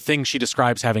the thing she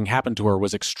describes having happened to her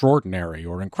was extraordinary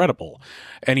or incredible.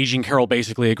 And E. Jean Carroll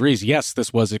basically agrees, yes,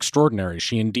 this was extraordinary.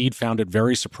 She indeed found it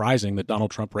very surprising that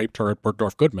Donald Trump raped her at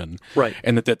Bergdorf Goodman. Right.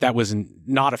 And that was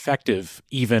not effective,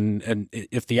 even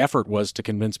if the effort was to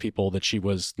convince people that she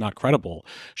was not credible.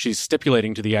 She's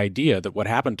stipulating to the idea that what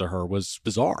happened to her was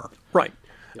bizarre. Right.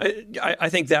 I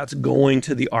think that's going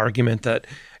to the argument that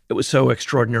it was so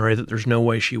extraordinary that there's no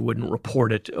way she wouldn't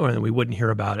report it or we wouldn't hear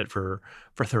about it for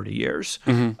 30 years.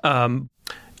 Mm-hmm.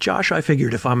 Josh, I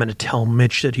figured if I'm going to tell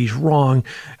Mitch that he's wrong,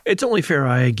 it's only fair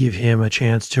I give him a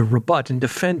chance to rebut and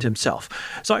defend himself.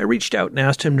 So I reached out and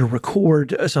asked him to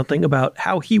record something about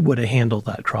how he would have handled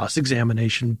that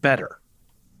cross-examination better.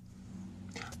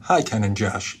 Hi, Ken and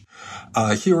Josh.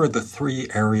 Here are the three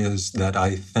areas that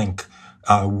I think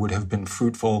would have been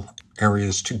fruitful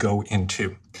areas to go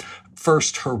into.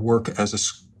 First, her work as a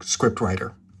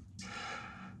scriptwriter.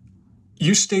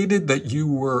 You stated that you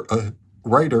were a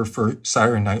writer for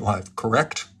Saturday Night Live,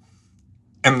 correct?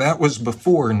 And that was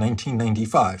before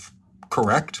 1995,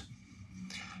 correct?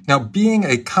 Now, being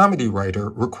a comedy writer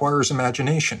requires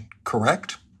imagination,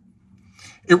 correct?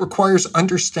 It requires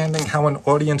understanding how an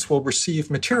audience will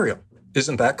receive material.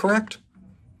 Isn't that correct?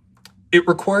 It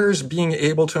requires being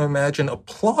able to imagine a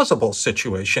plausible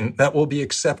situation that will be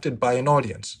accepted by an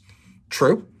audience.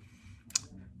 True?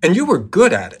 And you were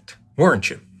good at it,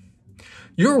 weren't you?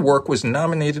 Your work was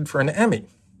nominated for an Emmy.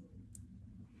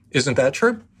 Isn't that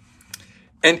true?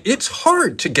 And it's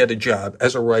hard to get a job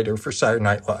as a writer for Saturday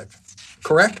Night Live,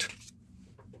 correct?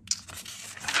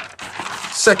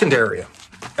 Second area,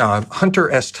 Hunter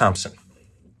S. Thompson.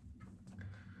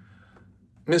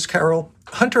 Ms. Carroll,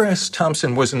 Hunter S.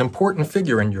 Thompson was an important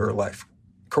figure in your life,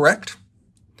 correct?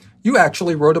 You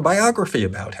actually wrote a biography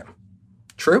about him.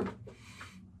 True?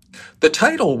 The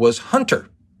title was Hunter,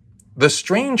 The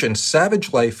Strange and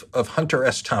Savage Life of Hunter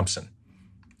S. Thompson.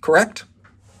 Correct?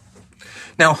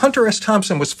 Now, Hunter S.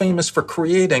 Thompson was famous for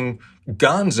creating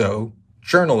gonzo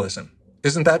journalism.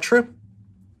 Isn't that true?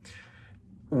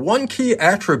 One key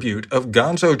attribute of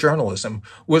gonzo journalism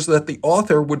was that the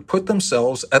author would put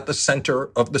themselves at the center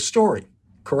of the story.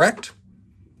 Correct?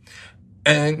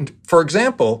 And, for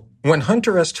example, when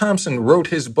Hunter S. Thompson wrote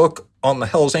his book on the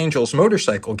Hells Angels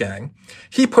motorcycle gang,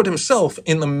 he put himself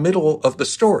in the middle of the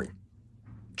story.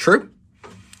 True?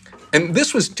 And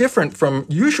this was different from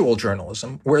usual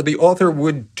journalism, where the author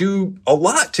would do a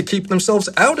lot to keep themselves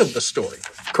out of the story.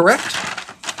 Correct?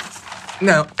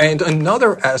 Now, and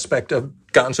another aspect of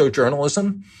gonzo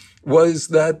journalism was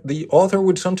that the author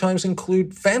would sometimes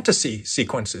include fantasy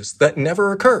sequences that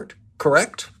never occurred.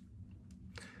 Correct?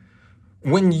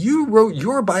 When you wrote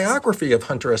your biography of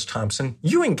Hunter S. Thompson,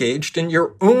 you engaged in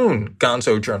your own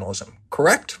gonzo journalism,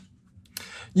 correct?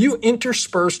 You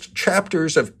interspersed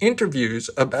chapters of interviews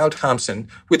about Thompson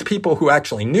with people who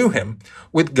actually knew him,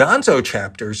 with gonzo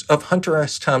chapters of Hunter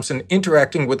S. Thompson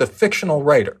interacting with a fictional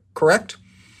writer, correct?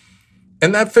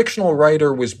 And that fictional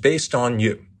writer was based on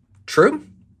you, true?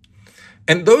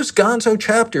 And those gonzo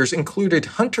chapters included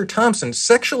Hunter Thompson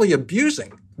sexually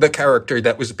abusing the character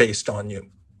that was based on you,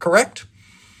 correct?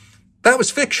 That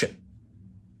was fiction,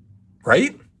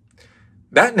 right?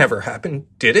 That never happened,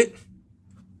 did it?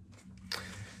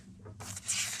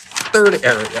 Third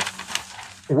area,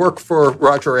 work for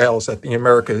Roger Ailes at the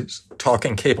America's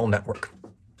Talking Cable Network.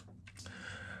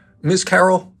 Ms.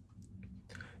 Carroll,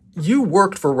 you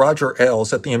worked for Roger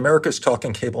Ailes at the America's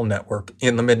Talking Cable Network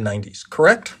in the mid-90s,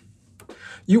 correct?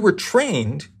 You were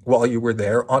trained while you were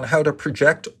there on how to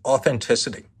project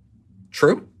authenticity,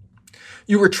 true?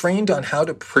 You were trained on how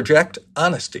to project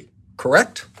honesty,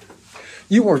 correct?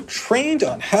 You were trained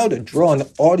on how to draw an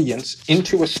audience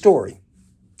into a story,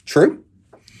 true?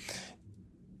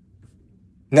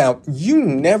 Now, you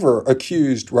never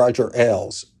accused Roger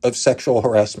Ailes of sexual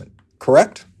harassment,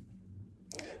 correct?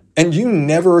 And you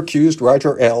never accused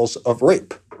Roger Ailes of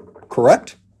rape,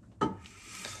 correct?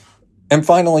 And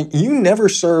finally, you never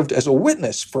served as a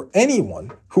witness for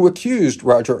anyone who accused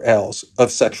Roger Ailes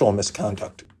of sexual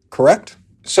misconduct, correct?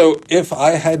 So if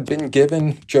I had been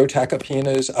given Joe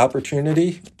Tacopina's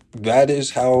opportunity, that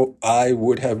is how I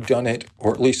would have done it,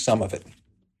 or at least some of it.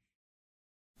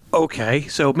 Okay,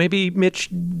 so maybe Mitch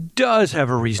does have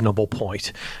a reasonable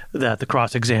point that the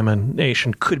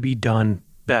cross-examination could be done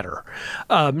better.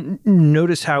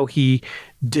 Notice how he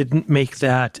didn't make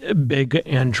that big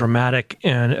and dramatic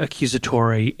and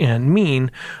accusatory and mean,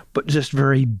 but just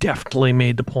very deftly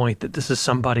made the point that this is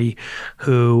somebody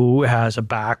who has a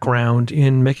background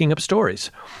in making up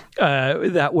stories.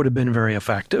 That would have been very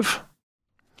effective.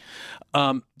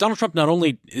 Donald Trump not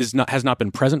only has not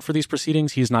been present for these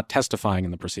proceedings, he is not testifying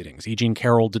in the proceedings. E. Jean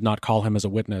Carroll did not call him as a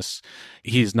witness.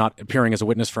 He's not appearing as a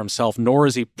witness for himself, nor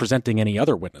is he presenting any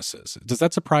other witnesses. Does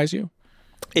that surprise you?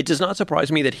 It does not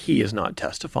surprise me that he is not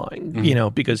testifying,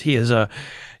 because he is the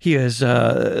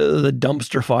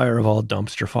dumpster fire of all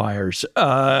dumpster fires,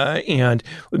 and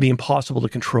would be impossible to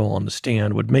control on the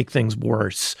stand, would make things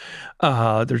worse.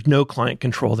 There's no client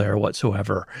control there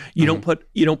whatsoever. You don't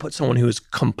put someone who is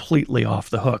completely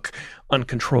off the hook,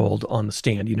 uncontrolled on the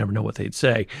stand. You never know what they'd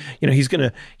say. He's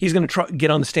gonna try get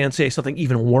on the stand and say something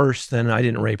even worse than "I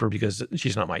didn't rape her because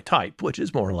she's not my type," which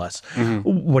is more or less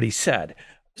what he said.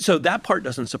 So that part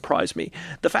doesn't surprise me.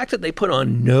 The fact that they put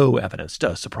on no evidence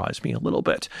does surprise me a little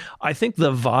bit. I think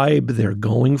the vibe they're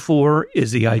going for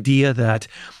is the idea that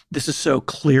this is so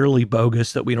clearly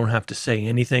bogus that we don't have to say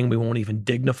anything. We won't even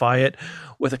dignify it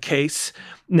with a case.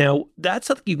 Now, that's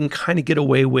something you can kind of get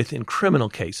away with in criminal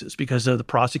cases because of the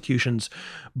prosecution's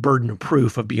burden of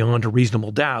proof of beyond a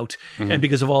reasonable doubt, and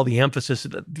because of all the emphasis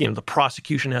that the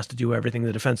prosecution has to do everything,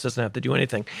 the defense doesn't have to do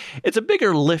anything. It's a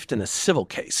bigger lift in a civil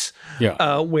case,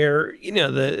 where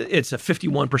it's a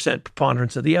 51%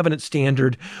 preponderance of the evidence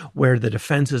standard, where the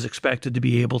defense is expected to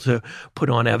be able to put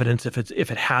on evidence if it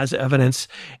has evidence,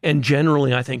 and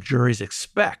generally, I think juries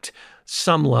expect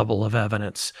some level of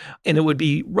evidence. And it would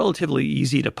be relatively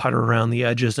easy to putter around the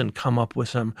edges and come up with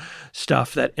some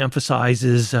stuff that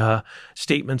emphasizes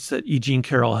statements that E. Jean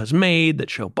Carroll has made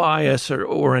that show bias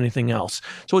or anything else.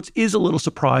 So it is a little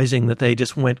surprising that they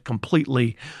just went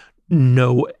completely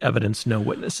no evidence, no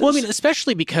witnesses. Well, I mean,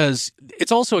 especially because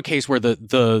it's also a case where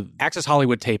the Access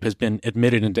Hollywood tape has been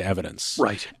admitted into evidence.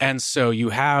 Right. And so you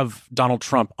have Donald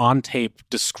Trump on tape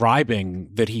describing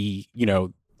that he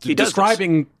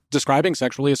describing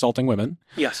sexually assaulting women.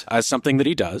 Yes. As something that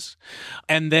he does.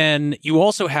 And then you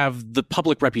also have the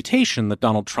public reputation that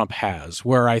Donald Trump has,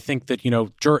 where I think that,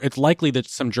 it's likely that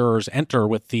some jurors enter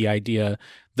with the idea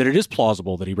that it is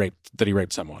plausible that he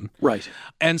raped someone. Right.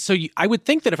 And so I would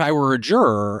think that if I were a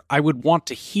juror, I would want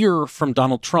to hear from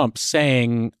Donald Trump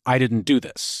saying, I didn't do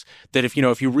this. That if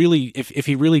he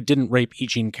really didn't rape E.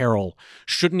 Jean Carroll,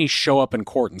 shouldn't he show up in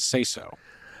court and say so?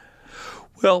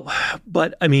 Well,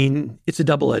 but I mean, it's a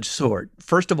double-edged sword.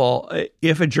 First of all,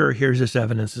 if a juror hears this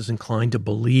evidence, is inclined to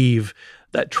believe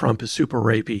that Trump is super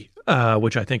rapey,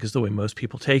 which I think is the way most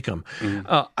people take him,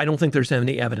 I don't think there's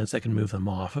any evidence that can move them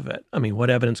off of it. I mean,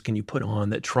 what evidence can you put on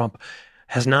that Trump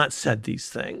has not said these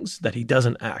things, that he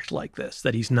doesn't act like this,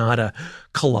 that he's not a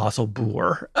colossal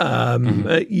boor?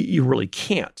 You really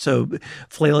can't. So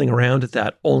flailing around at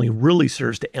that only really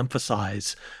serves to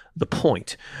emphasize the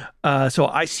point. So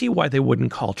I see why they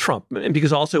wouldn't call Trump. And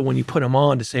because also when you put him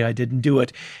on to say, I didn't do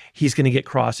it, he's going to get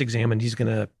cross-examined. He's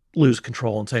going to lose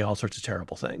control and say all sorts of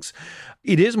terrible things.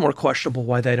 It is more questionable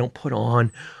why they don't put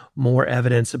on more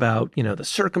evidence about, the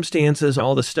circumstances,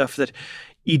 all the stuff that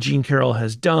E. Jean Carroll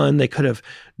has done. They could have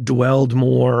dwelled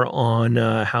more on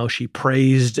how she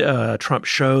praised Trump's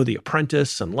show, The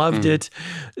Apprentice, and loved it,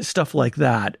 stuff like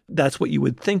that. That's what you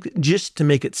would think, just to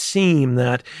make it seem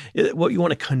that what you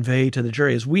want to convey to the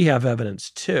jury is we have evidence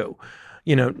too.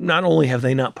 Not only have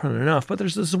they not put in enough, but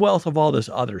there's this wealth of all this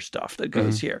other stuff that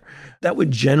goes here. That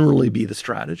would generally be the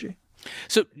strategy.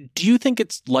 So do you think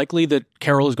it's likely that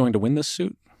Carroll is going to win this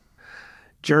suit?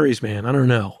 Juries, man, I don't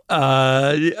know.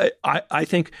 I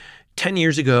think 10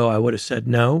 years ago, I would have said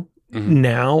no.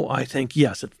 Now, I think,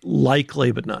 yes, it's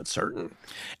likely, but not certain.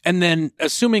 And then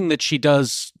assuming that she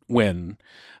does win,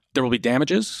 there will be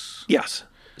damages? Yes.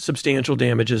 Substantial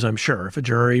damages, I'm sure. If a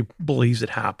jury believes it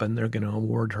happened, they're going to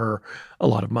award her a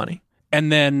lot of money.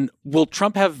 And then will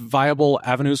Trump have viable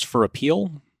avenues for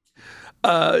appeal?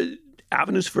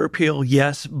 Avenues for appeal,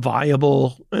 yes.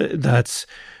 Viable, that's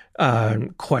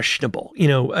questionable.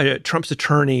 Trump's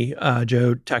attorney,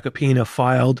 Joe Tacopina,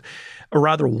 filed a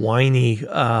rather whiny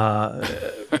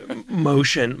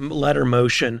letter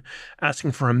motion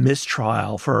asking for a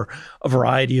mistrial for a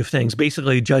variety of things.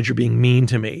 Basically, Judge, you're being mean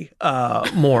to me,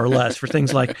 more or less, for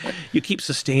things like you keep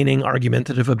sustaining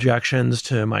argumentative objections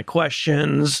to my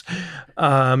questions.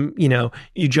 You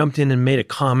jumped in and made a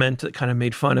comment that kind of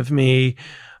made fun of me.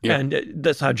 Yeah. And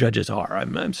that's how judges are.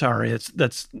 I'm sorry.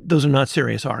 Those are not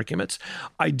serious arguments.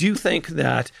 I do think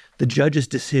that the judge's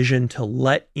decision to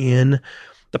let in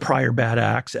the prior bad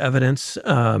acts evidence,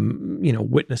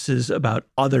 witnesses about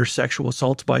other sexual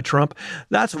assaults by Trump,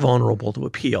 that's vulnerable to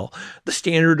appeal. The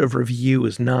standard of review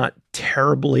is not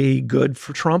terribly good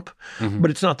for Trump,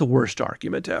 but it's not the worst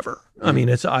argument ever. I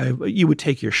mean, you would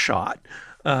take your shot.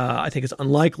 I think it's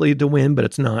unlikely to win, but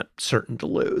it's not certain to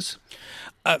lose.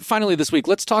 Finally, this week,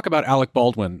 let's talk about Alec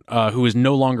Baldwin, who is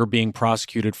no longer being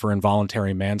prosecuted for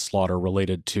involuntary manslaughter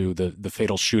related to the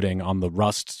fatal shooting on the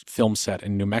Rust film set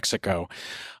in New Mexico.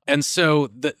 And so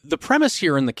the premise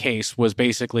here in the case was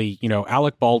basically,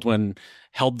 Alec Baldwin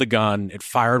held the gun. It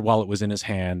fired while it was in his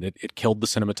hand. It killed the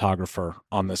cinematographer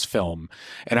on this film.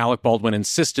 And Alec Baldwin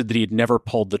insisted that he had never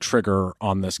pulled the trigger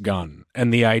on this gun.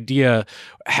 And the idea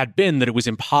had been that it was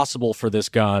impossible for this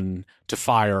gun to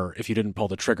fire if you didn't pull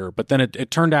the trigger. But then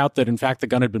it turned out that, in fact, the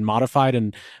gun had been modified,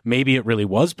 and maybe it really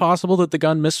was possible that the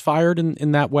gun misfired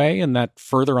in that way, and that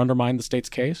further undermined the state's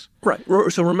case. Right.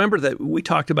 So remember that we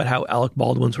talked about how Alec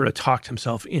Baldwin sort of talked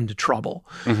himself into trouble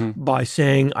by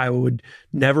saying, I would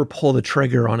never pull the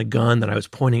trigger on a gun that I was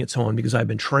pointing at someone because I've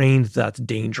been trained that's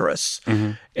dangerous.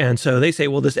 And so they say,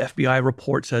 well, this FBI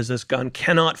report says this gun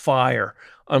cannot fire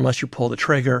unless you pull the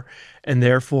trigger. And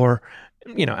therefore,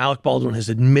 Alec Baldwin has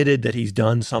admitted that he's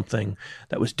done something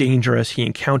that was dangerous. He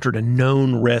encountered a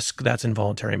known risk. That's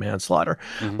involuntary manslaughter.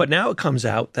 But now it comes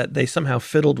out that they somehow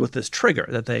fiddled with this trigger,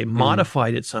 that they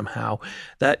modified it somehow.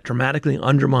 That dramatically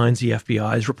undermines the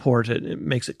FBI's report. It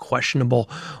makes it questionable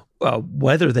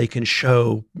whether they can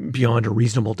show beyond a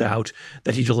reasonable doubt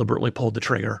that he deliberately pulled the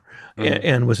trigger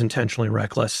and was intentionally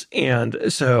reckless. And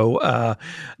so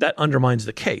that undermines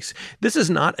the case. This is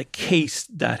not a case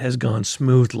that has gone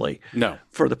smoothly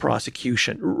for the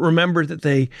prosecution. Remember that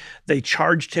they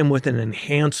charged him with an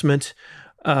enhancement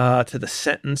to the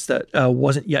sentence that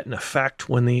wasn't yet in effect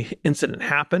when the incident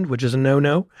happened, which is a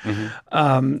no-no.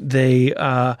 They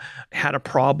had a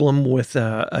problem with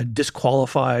a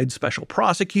disqualified special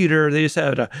prosecutor. They just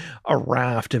had a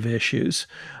raft of issues.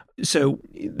 So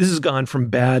this has gone from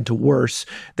bad to worse.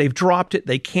 They've dropped it.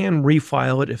 They can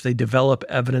refile it if they develop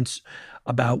evidence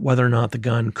about whether or not the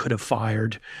gun could have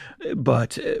fired.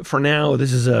 But for now,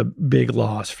 this is a big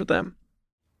loss for them.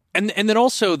 And then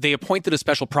also they appointed a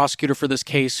special prosecutor for this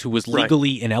case who was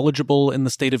legally ineligible in the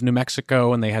state of New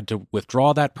Mexico, and they had to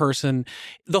withdraw that person.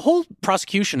 The whole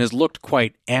prosecution has looked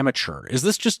quite amateur. Is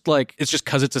this just like, it's just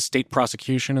because it's a state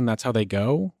prosecution and that's how they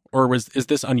go? Or is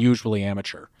this unusually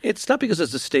amateur? It's not because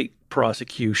it's a state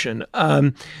prosecution.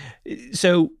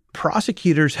 So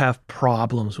prosecutors have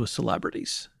problems with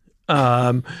celebrities.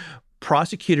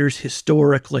 Prosecutors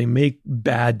historically make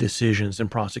bad decisions in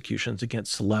prosecutions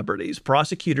against celebrities.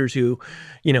 Prosecutors who,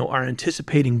 are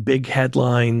anticipating big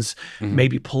headlines,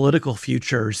 maybe political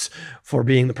futures for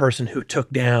being the person who took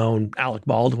down Alec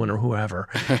Baldwin or whoever,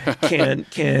 can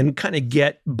kind of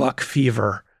get buck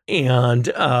fever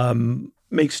and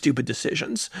make stupid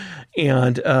decisions.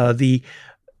 And the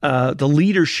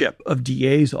leadership of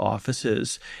DA's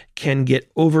offices can get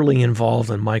overly involved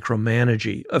in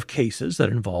micromanaging of cases that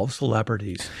involve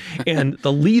celebrities. And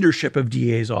the leadership of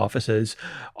DA's offices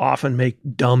often make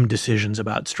dumb decisions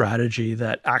about strategy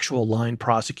that actual line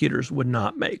prosecutors would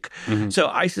not make. So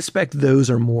I suspect those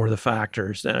are more the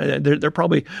factors. They're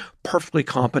probably perfectly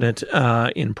competent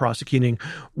in prosecuting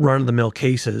run-of-the-mill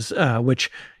cases,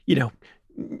 which,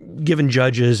 given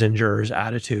judges and jurors'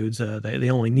 attitudes, they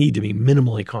only need to be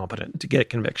minimally competent to get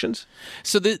convictions.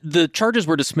 So the charges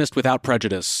were dismissed without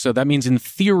prejudice. So that means, in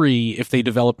theory, if they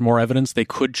developed more evidence, they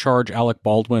could charge Alec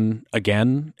Baldwin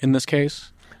again in this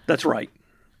case? That's right.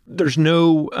 There's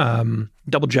no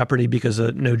double jeopardy because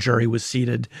no jury was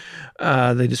seated.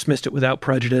 They dismissed it without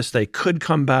prejudice. They could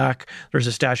come back. There's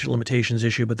a statute of limitations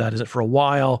issue, but that isn't for a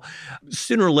while.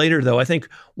 Sooner or later, though, I think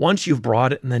once you've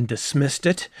brought it and then dismissed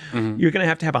it, you're going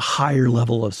to have a higher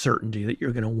level of certainty that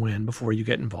you're going to win before you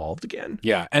get involved again.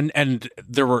 Yeah, and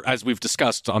there were, as we've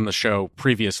discussed on the show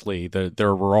previously,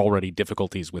 there were already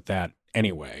difficulties with that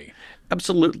anyway.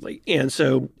 Absolutely. And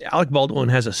so Alec Baldwin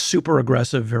has a super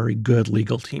aggressive, very good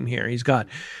legal team here. He's got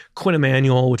Quinn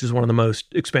Emanuel, which is one of the most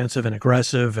expensive and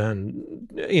aggressive and,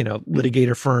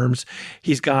 litigator firms.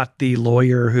 He's got the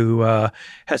lawyer who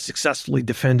has successfully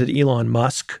defended Elon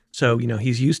Musk. So,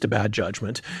 he's used to bad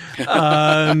judgment.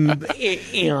 And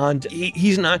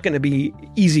he's not going to be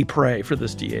easy prey for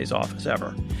this DA's office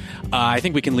ever. I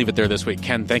think we can leave it there this week.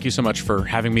 Ken, thank you so much for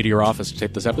having me to your office to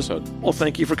tape this episode. Well,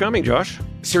 thank you for coming, Josh.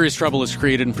 Serious Trouble is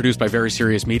created and produced by Very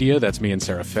Serious Media. That's me and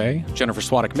Sarah Fay. Jennifer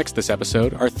Swadek mixed this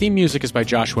episode. Our theme music is by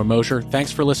Joshua Mosier.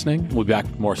 Thanks for listening. We'll be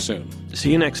back more soon.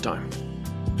 See you next time.